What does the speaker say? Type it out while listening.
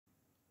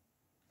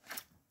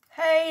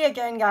Carrie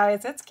again,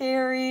 guys. It's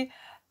Carrie.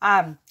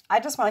 I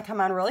just want to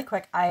come on really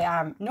quick.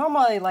 I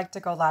normally like to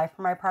go live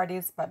for my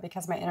parties, but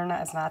because my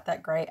internet is not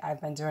that great, I've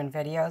been doing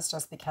videos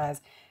just because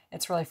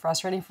it's really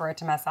frustrating for it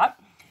to mess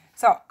up.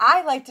 So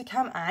I like to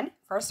come on,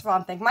 first of all,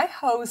 and thank my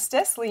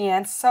hostess,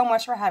 Leighanne, so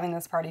much for having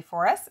this party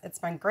for us. It's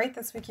been great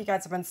this week. You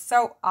guys have been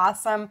so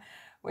awesome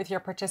with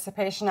your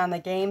participation on the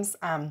games.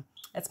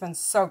 It's been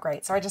so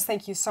great. So I just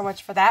thank you so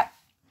much for that.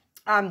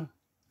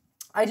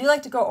 I do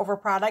like to go over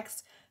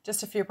products,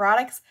 just a few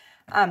products.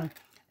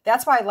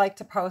 That's why I like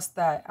to post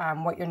the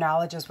what your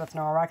knowledge is with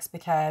Norwex,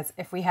 because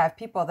if we have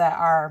people that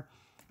are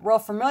real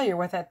familiar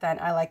with it, then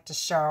I like to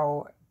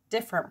show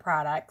different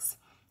products,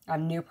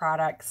 new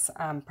products,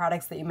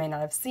 products that you may not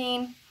have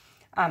seen.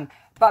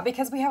 But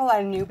because we have a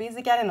lot of newbies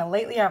again, and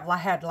lately I've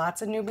had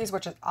lots of newbies,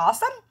 which is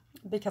awesome,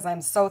 because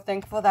I'm so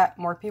thankful that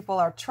more people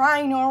are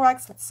trying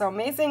Norwex. It's so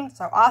amazing,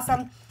 so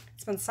awesome.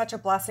 It's been such a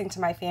blessing to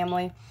my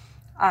family.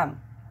 Oh,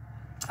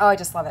 I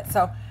just love it.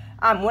 So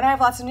when I have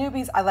lots of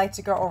newbies, I like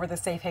to go over the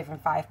Safe Haven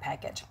 5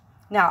 package.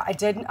 Now, I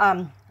did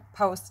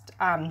post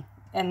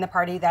in the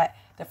party that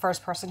the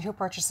first person who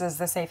purchases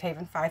the Safe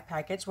Haven 5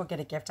 package will get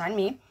a gift on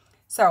me.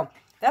 So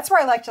that's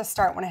where I like to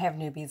start when I have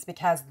newbies,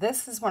 because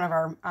this is one of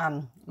our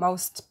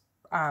most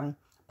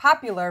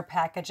popular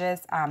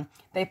packages.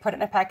 They put it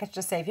in a package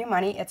to save you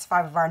money. It's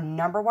 5 of our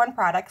 #1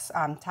 products,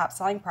 top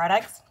selling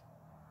products.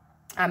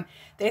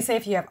 They say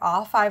if you have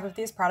all 5 of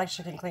these products,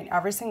 you can clean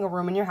every single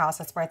room in your house.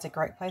 That's why it's a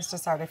great place to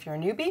start if you're a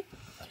newbie.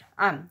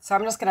 So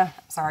I'm just going to,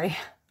 sorry,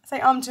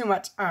 say too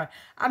much.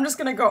 I'm just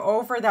going to go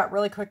over that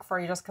really quick for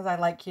you just because I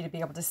like you to be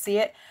able to see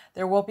it.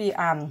 There will be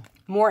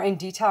more in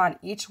detail on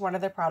each one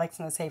of the products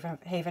in the Safe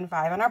Haven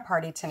 5 on our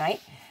party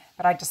tonight,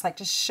 but I'd just like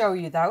to show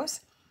you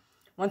those.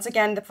 Once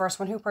again, the first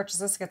one who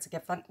purchases gets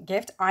a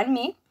gift on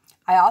me.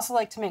 I also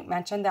like to make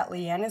mention that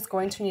Leighanne is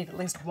going to need at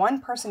least one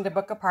person to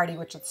book a party,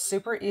 which is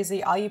super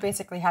easy. All you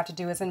basically have to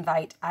do is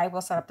invite. I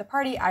will set up the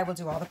party. I will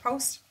do all the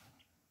posts.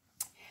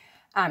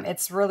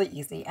 It's really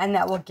easy, and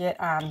that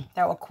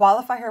will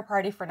qualify her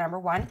party for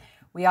 #1.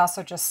 We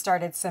also just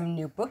started some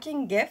new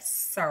booking gifts,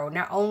 so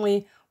not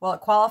only will it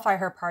qualify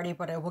her party,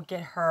 but it will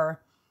get her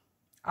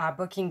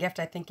booking gift.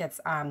 I think it's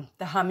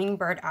the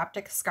Hummingbird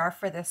Optic Scarf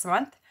for this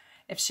month.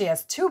 If she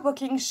has 2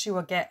 bookings, she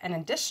will get an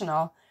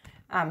additional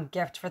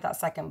gift for that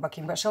second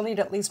booking, but she'll need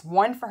at least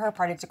 1 for her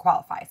party to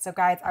qualify. So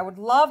guys, I would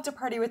love to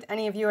party with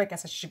any of you. I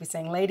guess I should be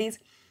saying ladies.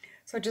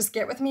 So just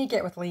get with me,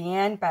 get with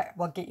Leighanne, but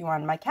we'll get you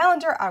on my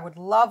calendar. I would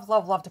love,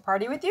 love, love to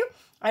party with you.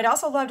 I'd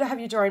also love to have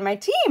you join my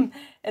team.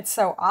 It's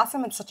so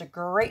awesome. It's such a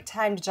great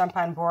time to jump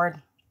on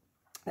board.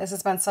 This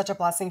has been such a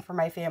blessing for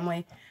my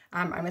family.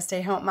 I'm a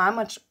stay-at-home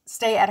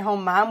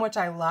mom, which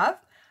I love,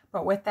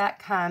 but with that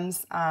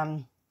comes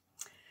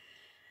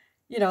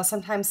you know,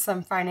 sometimes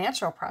some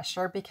financial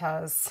pressure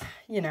because,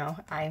 you know,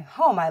 I'm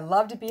home. I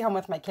love to be home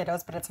with my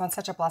kiddos, but it's been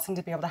such a blessing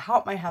to be able to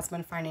help my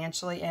husband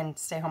financially and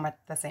stay home at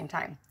the same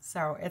time.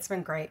 So it's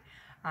been great.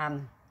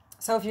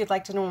 So if you'd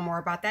like to know more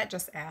about that,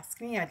 just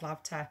ask me. I'd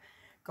love to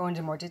go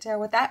into more detail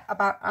with that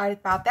about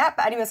that.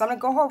 But anyways, I'm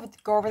going to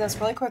go over this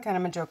really quick, and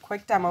I'm going to do a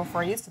quick demo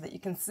for you so that you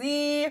can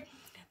see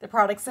the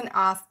products in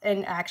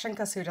action,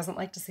 because who doesn't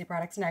like to see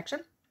products in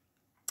action?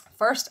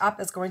 First up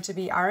is going to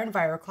be our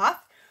EnviroCloth.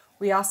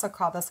 We also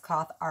call this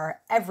cloth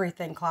our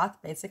everything cloth,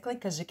 basically,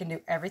 because you can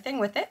do everything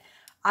with it.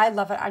 I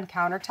love it on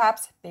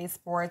countertops,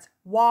 baseboards,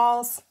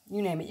 walls,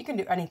 you name it. You can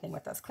do anything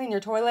with this. Clean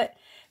your toilet.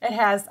 It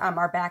has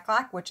our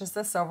backlock, which is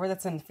the silver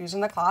that's infused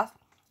in the cloth.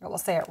 It will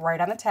say it right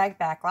on the tag,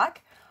 backlock.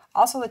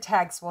 Also, the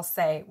tags will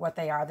say what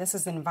they are. This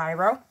is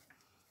Enviro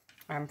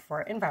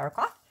for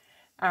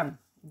EnviroCloth.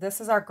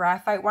 This is our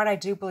graphite one. I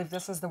do believe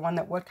this is the one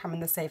that would come in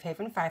the Safe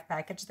Haven 5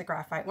 package, the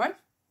graphite one.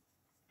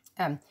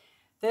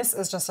 This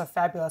is just a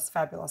fabulous,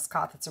 fabulous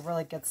cloth. It's a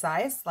really good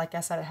size. Like I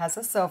said, it has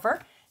a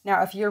silver.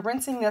 Now, if you're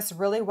rinsing this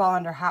really well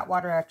under hot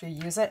water after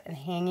you use it and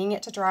hanging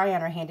it to dry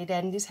on our handy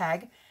dandy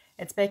tag,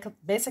 it's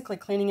basically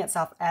cleaning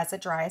itself as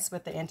it dries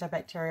with the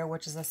antibacterial,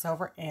 which is the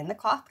silver in the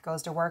cloth. It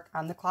goes to work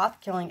on the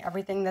cloth, killing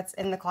everything that's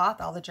in the cloth,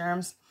 all the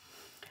germs,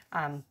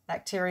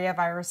 bacteria,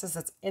 viruses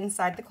that's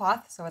inside the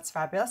cloth. So it's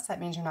fabulous. That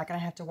means you're not going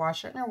to have to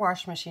wash it in your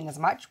washing machine as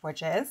much,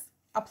 which is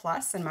a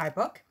plus in my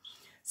book.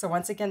 So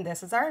once again,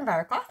 this is our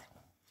EnviroCloth.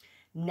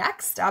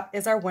 Next up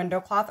is our window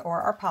cloth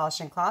or our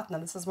polishing cloth. Now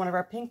this is one of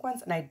our pink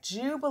ones, and I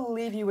do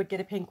believe you would get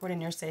a pink one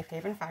in your Safe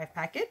Haven 5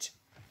 package.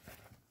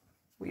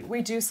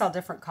 We do sell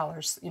different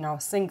colors, you know,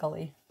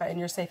 singly, but in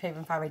your Safe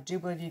Haven 5, I do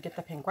believe you get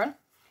the pink one.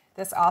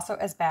 This also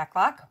is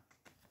backlock.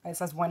 It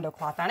says window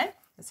cloth on it.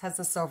 This has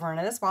the silver in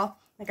it as well.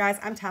 And guys,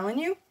 I'm telling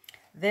you,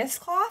 this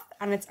cloth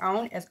on its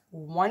own is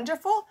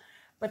wonderful.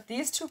 But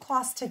these 2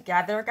 cloths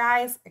together,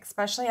 guys,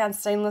 especially on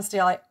stainless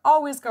steel, I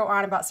always go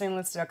on about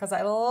stainless steel because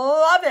I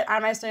love it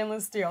on my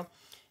stainless steel.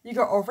 You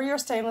go over your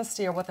stainless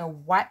steel with a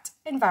wet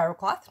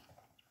EnviroCloth,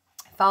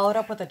 followed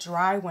up with a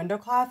dry window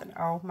cloth, and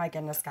oh my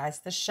goodness, guys,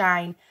 the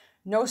shine,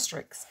 no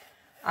streaks.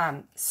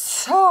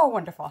 So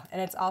wonderful.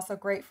 And it's also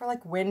great for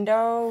like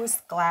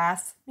windows,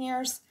 glass,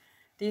 mirrors,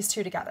 these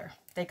 2 together.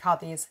 They call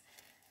these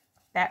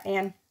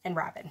Batman and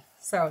Robin.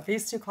 So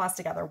these two cloths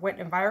together,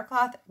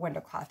 EnviroCloth, window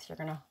cloth, you're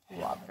gonna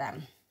love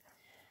them.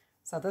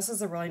 So this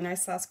is a really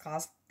nice size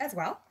cloth as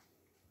well.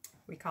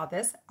 We call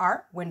this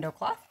our window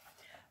cloth.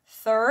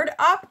 Third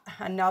up,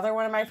 another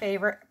one of my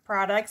favorite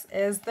products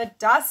is the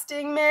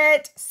dusting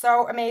mitt.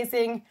 So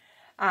amazing.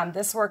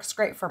 This works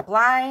great for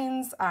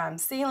blinds,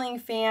 ceiling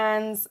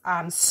fans,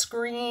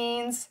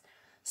 screens.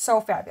 So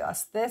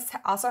fabulous. This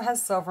also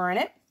has silver in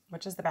it,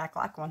 which is the back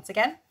lock once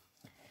again.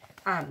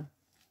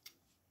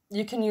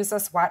 You can use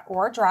this wet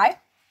or dry.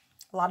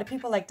 A lot of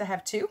people like to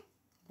have two.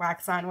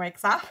 Wax on,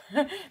 wax off.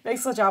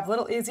 Makes the job a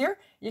little easier.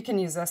 You can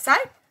use this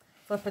side.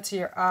 Flip it to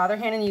your other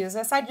hand and use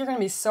this side. You're going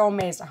to be so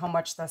amazed at how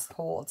much this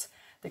holds.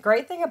 The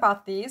great thing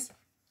about these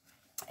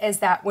is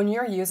that when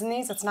you're using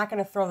these, it's not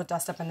going to throw the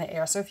dust up in the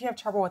air. So if you have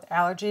trouble with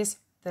allergies,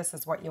 this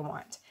is what you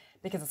want,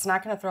 because it's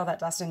not going to throw that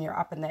dust in your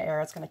up in the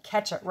air. It's going to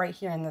catch it right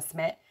here in this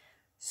mitt.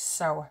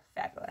 So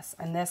fabulous.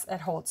 And this,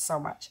 it holds so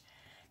much.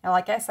 Now,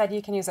 like I said,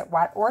 you can use it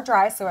wet or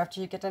dry. So after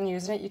you get done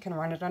using it, you can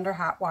run it under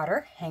hot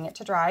water, hang it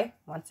to dry,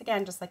 once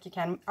again, just like you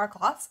can our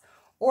cloths.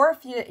 Or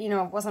if you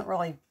know, it wasn't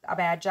really a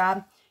bad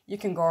job, you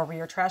can go over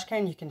your trash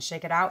can, you can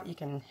shake it out, you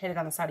can hit it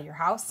on the side of your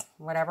house,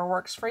 whatever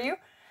works for you.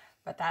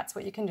 But that's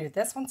what you can do.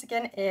 This, once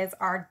again, is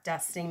our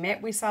dusting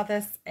mitt. We saw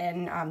this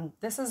in,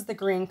 this is the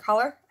green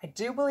color. I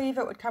do believe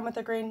it would come with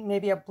a green,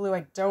 maybe a blue.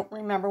 I don't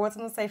remember what's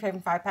in the Safe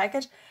Haven 5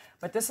 package,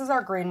 but this is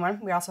our green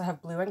one. We also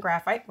have blue and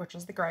graphite, which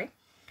is the gray.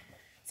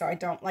 So I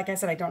don't, like I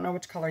said, I don't know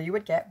which color you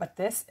would get, but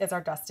this is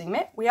our dusting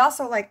mitt. We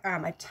also like,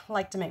 I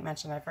like to make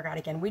mention, I forgot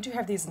again, we do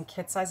have these in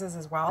kid sizes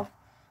as well.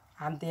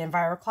 The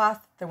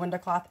EnviroCloth, the window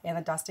cloth, and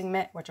the dusting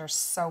mitt, which are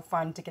so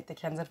fun to get the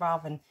kids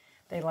involved, and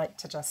they like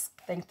to just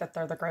think that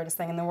they're the greatest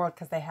thing in the world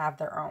because they have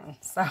their own.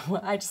 So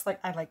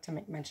I like to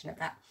make mention of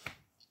that.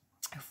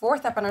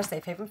 Fourth up on our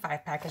Safe Haven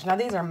 5 package. Now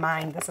these are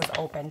mine. This is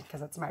open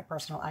because it's my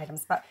personal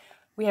items, but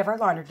we have our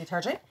laundry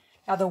detergent.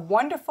 Now the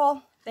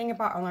wonderful thing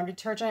about our laundry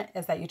detergent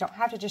is that you don't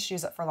have to just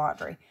use it for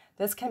laundry.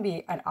 This can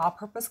be an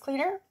all-purpose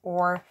cleaner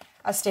or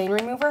a stain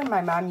remover.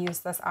 My mom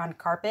used this on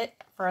carpet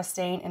for a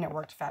stain and it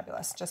worked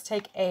fabulous. Just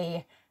take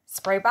a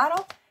spray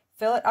bottle,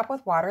 fill it up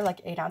with water, like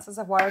 8 ounces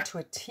of water to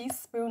a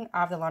teaspoon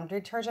of the laundry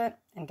detergent.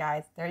 And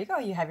guys, there you go.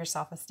 You have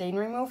yourself a stain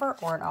remover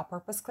or an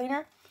all-purpose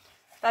cleaner.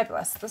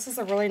 Fabulous. This is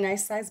a really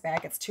nice size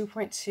bag. It's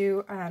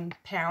 2.2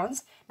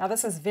 pounds. Now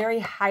this is very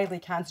highly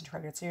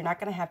concentrated, so you're not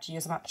going to have to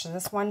use much. So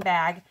this one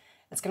bag,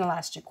 it's going to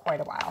last you quite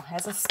a while. It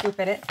has a scoop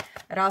in it.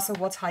 It also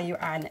will tell you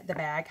on the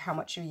bag how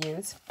much you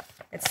use.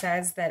 It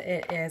says that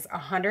it is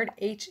 100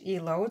 HE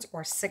loads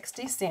or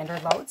 60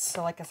 standard loads.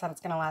 So like I said,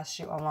 it's going to last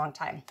you a long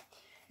time.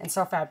 And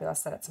so fabulous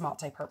that it's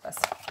multi-purpose.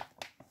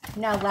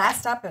 Now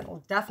last up,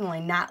 and definitely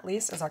not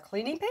least, is our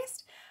cleaning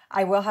paste.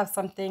 I will have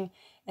something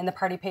in the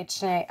party page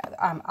tonight,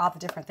 all the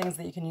different things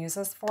that you can use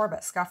this for,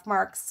 but scuff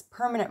marks,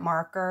 permanent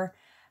marker,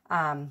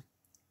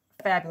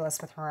 fabulous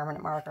with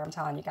permanent marker, I'm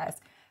telling you guys.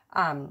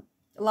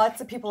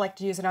 Lots of people like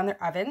to use it on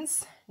their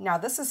ovens. Now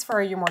this is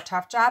for your more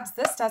tough jobs.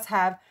 This does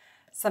have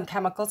some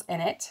chemicals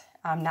in it,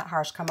 not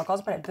harsh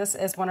chemicals, but this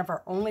is one of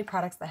our only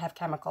products that have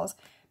chemicals,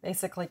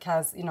 basically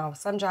because, you know,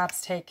 some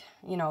jobs take,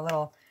 you know, a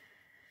little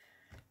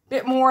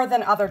bit more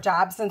than other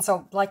jobs. And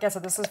so, like I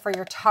said, this is for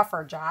your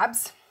tougher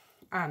jobs.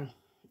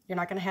 You're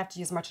not going to have to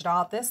use much at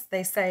all. This,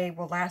 they say,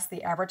 will last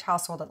the average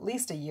household at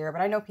least a year, but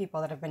I know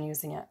people that have been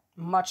using it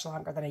much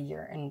longer than a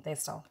year, and they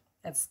still,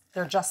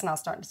 they're just now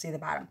starting to see the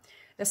bottom.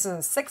 This is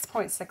a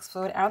 6.6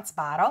 fluid ounce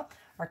bottle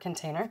or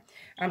container.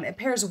 It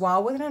pairs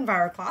well with an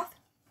EnviroCloth.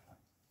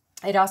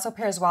 It also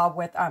pairs well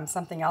with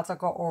something else I'll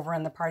go over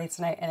in the party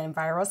tonight, an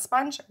Enviro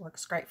sponge. It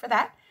works great for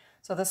that.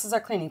 So this is our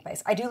cleaning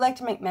paste. I do like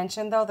to make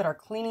mention, though, that our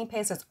cleaning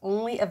paste is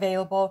only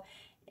available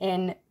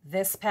in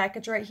this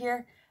package right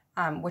here,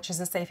 which is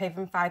a Safe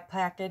Haven 5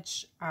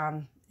 package.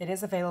 It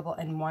is available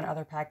in one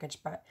other package,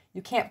 but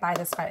you can't buy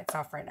this by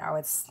itself right now.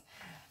 It's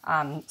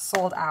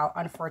sold out,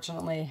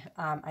 unfortunately,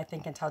 I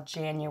think until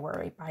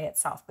January by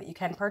itself. But you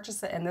can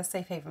purchase it in this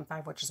Safe Haven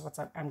 5, which is what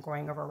I'm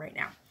going over right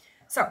now.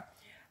 So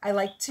I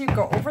like to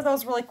go over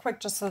those really quick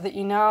just so that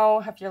you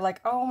know, if you're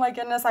like, oh my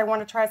goodness, I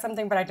want to try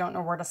something, but I don't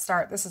know where to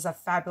start. This is a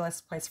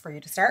fabulous place for you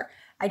to start.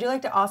 I do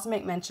like to also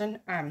make mention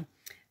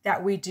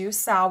that we do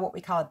sell what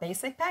we call a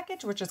basic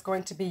package, which is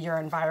going to be your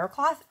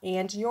EnviroCloth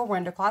and your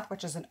window cloth,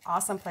 which is an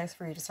awesome place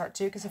for you to start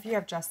too, because if you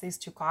have just these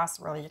two cloths,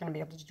 really, you're going to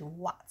be able to do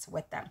lots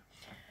with them.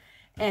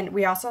 And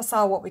we also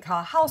sell what we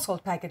call a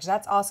household package.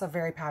 That's also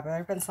very popular.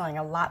 I've been selling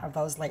a lot of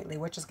those lately,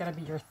 which is going to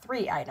be your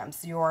 3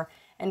 items, your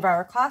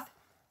EnviroCloth,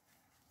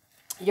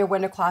 your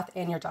window cloth,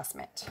 and your dust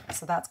mitt.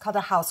 So that's called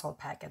a household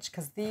package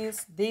because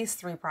these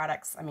 3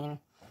 products, I mean,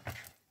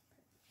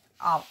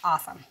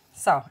 awesome.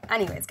 So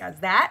anyways, guys,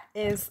 that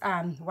is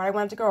what I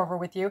wanted to go over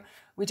with you.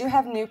 We do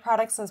have new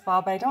products as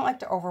well, but I don't like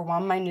to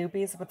overwhelm my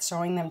newbies with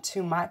showing them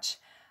too much.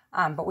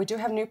 But we do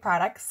have new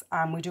products.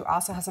 We do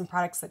also have some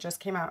products that just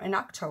came out in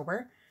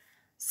October.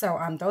 So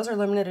those are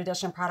limited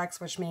edition products,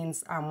 which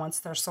means once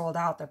they're sold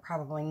out, they're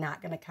probably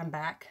not going to come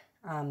back.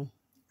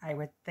 I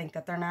would think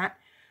that they're not.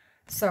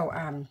 So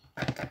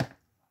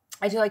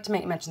I do like to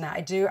make mention that.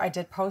 I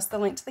did post the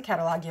link to the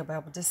catalog. You'll be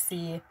able to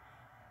see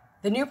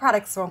the new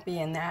products won't be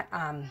in that,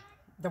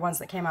 the ones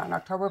that came out in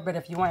October, but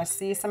if you want to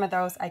see some of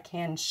those, I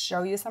can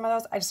show you some of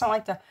those. I just don't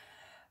like to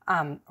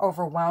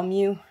overwhelm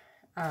you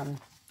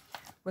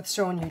with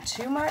showing you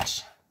too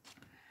much.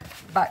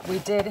 But we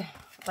did,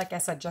 like I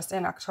said, just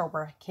in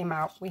October came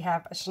out. We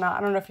have a Chanel,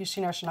 I don't know if you've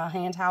seen our Chanel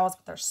hand towels,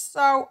 but they're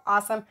so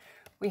awesome.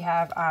 We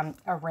have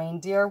a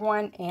reindeer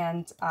one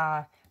and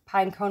a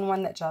pine cone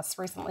one that just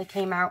recently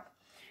came out.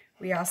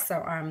 We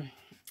also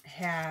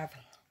have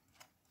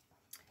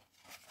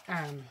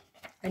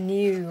a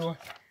new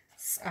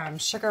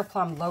sugar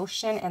plum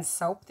lotion and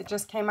soap that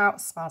just came out.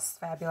 It smells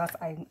fabulous.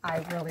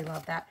 I really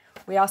love that.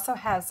 We also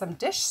have some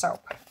dish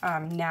soap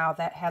now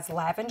that has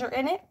lavender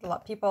in it.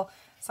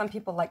 Some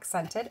people like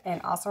scented,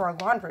 and also our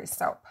laundry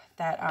soap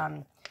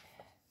that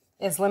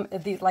is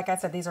like I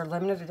said, these are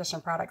limited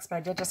edition products, but I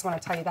did just want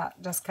to tell you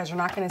that just because you're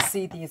not going to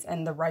see these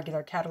in the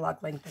regular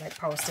catalog link that I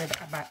posted.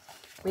 But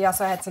we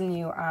also had some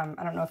new, I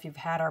don't know if you've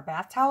had our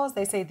bath towels.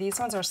 They say these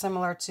ones are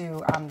similar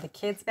to the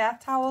kids'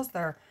 bath towels.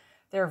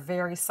 They're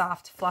very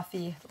soft,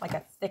 fluffy, like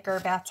a thicker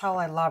bath towel.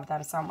 I love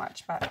them so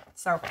much. But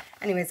so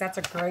anyways, that's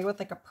a gray with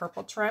like a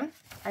purple trim.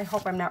 I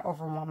hope I'm not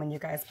overwhelming you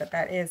guys, but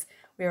that is,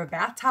 we have a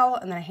bath towel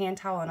and then a hand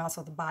towel and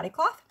also the body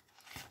cloth.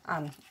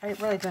 I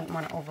really didn't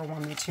want to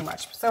overwhelm you too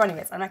much. So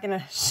anyways, I'm not going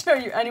to show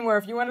you anymore.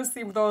 If you want to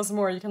see those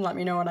more, you can let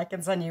me know and I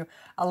can send you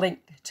a link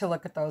to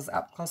look at those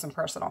up close and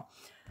personal.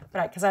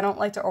 But because I don't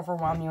like to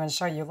overwhelm you and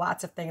show you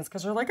lots of things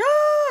because you're like,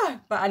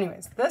 ah! But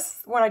anyways,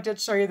 this, what I did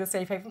show you, the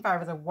Safe Haven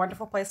 5 is a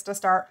wonderful place to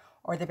start,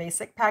 or the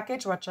basic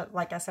package, which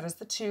like I said is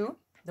the 2,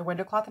 the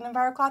window cloth and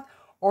enviro cloth,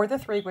 or the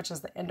 3, which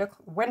is the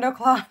window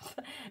cloth,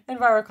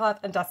 enviro cloth,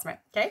 and dust mitt.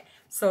 Okay,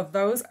 so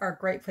those are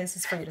great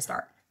places for you to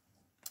start.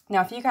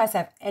 Now, if you guys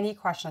have any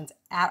questions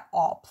at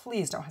all,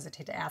 please don't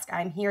hesitate to ask.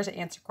 I'm here to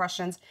answer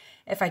questions.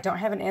 If I don't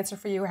have an answer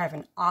for you, I have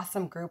an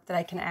awesome group that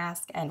I can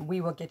ask, and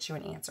we will get you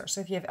an answer.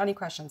 So if you have any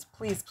questions,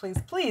 please, please,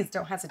 please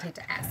don't hesitate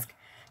to ask.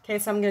 Okay,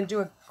 so I'm going to do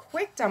a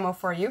quick demo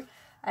for you.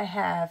 I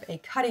have a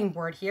cutting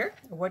board here,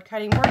 a wood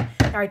cutting board.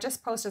 Now, I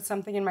just posted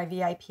something in my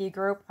VIP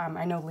group.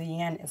 I know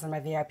Leighanne is in my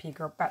VIP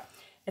group, but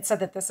it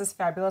said that this is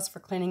fabulous for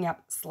cleaning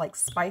up like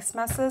spice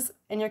messes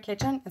in your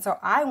kitchen. And so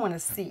I want to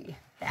see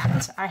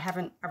that. I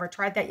haven't ever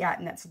tried that yet,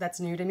 and that's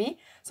new to me.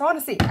 So I want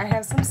to see. I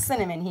have some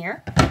cinnamon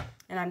here,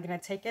 and I'm going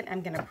to take it.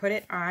 I'm going to put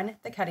it on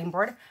the cutting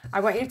board. I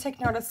want you to take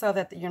notice so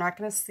that you're not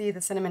going to see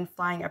the cinnamon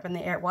flying up in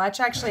the air. Well,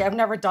 actually, I've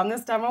never done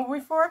this demo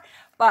before,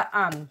 but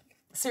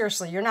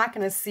seriously, you're not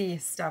going to see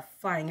stuff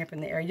flying up in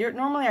the air.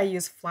 Normally, I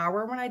use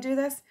flour when I do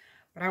this,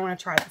 but I want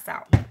to try this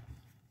out.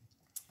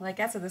 Like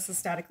I said, this is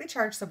statically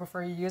charged, so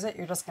before you use it,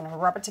 you're just going to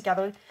rub it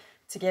together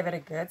to give it a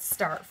good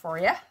start for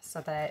you so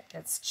that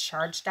it's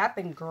charged up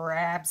and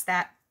grabs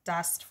that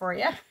dust for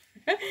you.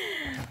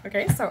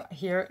 Okay, so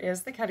here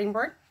is the cutting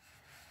board.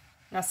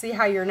 Now see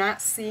how you're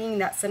not seeing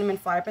that cinnamon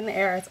fly up in the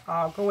air. It's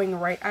all going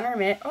right on our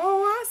mitt.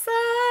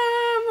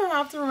 Oh, awesome!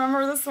 I'll have to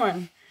remember this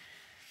one.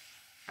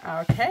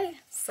 Okay,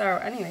 so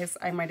anyways,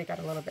 I might have got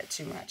a little bit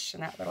too much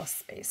in that little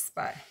space,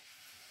 but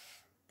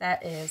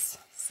that is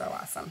so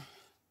awesome.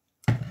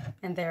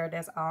 And there it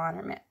is all on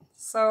our mitt.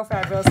 So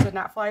fabulous. Did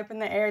not fly up in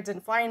the air. It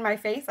didn't fly in my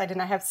face. I did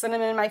not have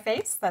cinnamon in my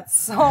face. That's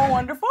so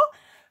wonderful.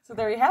 So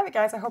there you have it,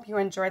 guys. I hope you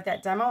enjoyed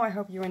that demo. I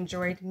hope you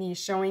enjoyed me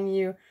showing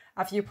you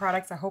a few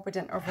products. I hope it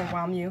didn't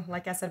overwhelm you.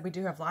 Like I said, we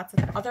do have lots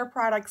of other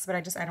products, but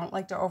I don't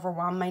like to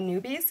overwhelm my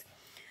newbies.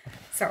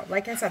 So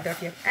like I said, though,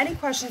 if you have any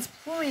questions,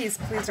 please,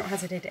 please don't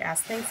hesitate to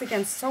ask. Thanks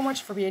again so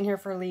much for being here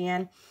for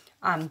Leighanne.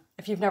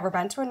 If you've never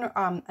been to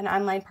an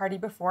online party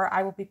before,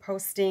 I will be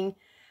posting.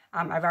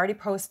 I've already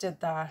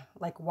posted the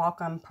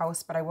welcome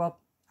post, but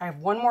I have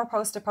one more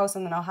post to post,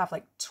 and then I'll have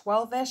like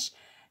 12-ish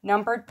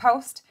numbered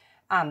posts.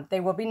 They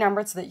will be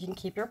numbered so that you can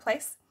keep your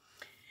place.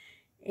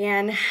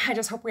 And I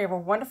just hope we have a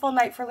wonderful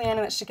night for Leighanne and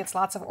that she gets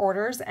lots of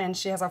orders and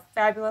she has a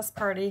fabulous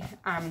party.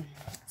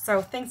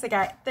 So thanks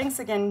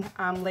again,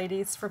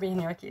 ladies, for being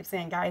here. I keep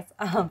saying guys.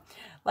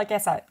 Like I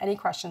said, any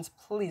questions,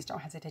 please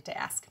don't hesitate to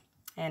ask.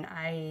 And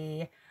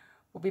I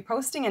will be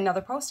posting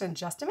another post in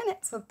just a minute.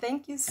 So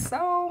thank you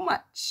so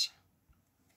much.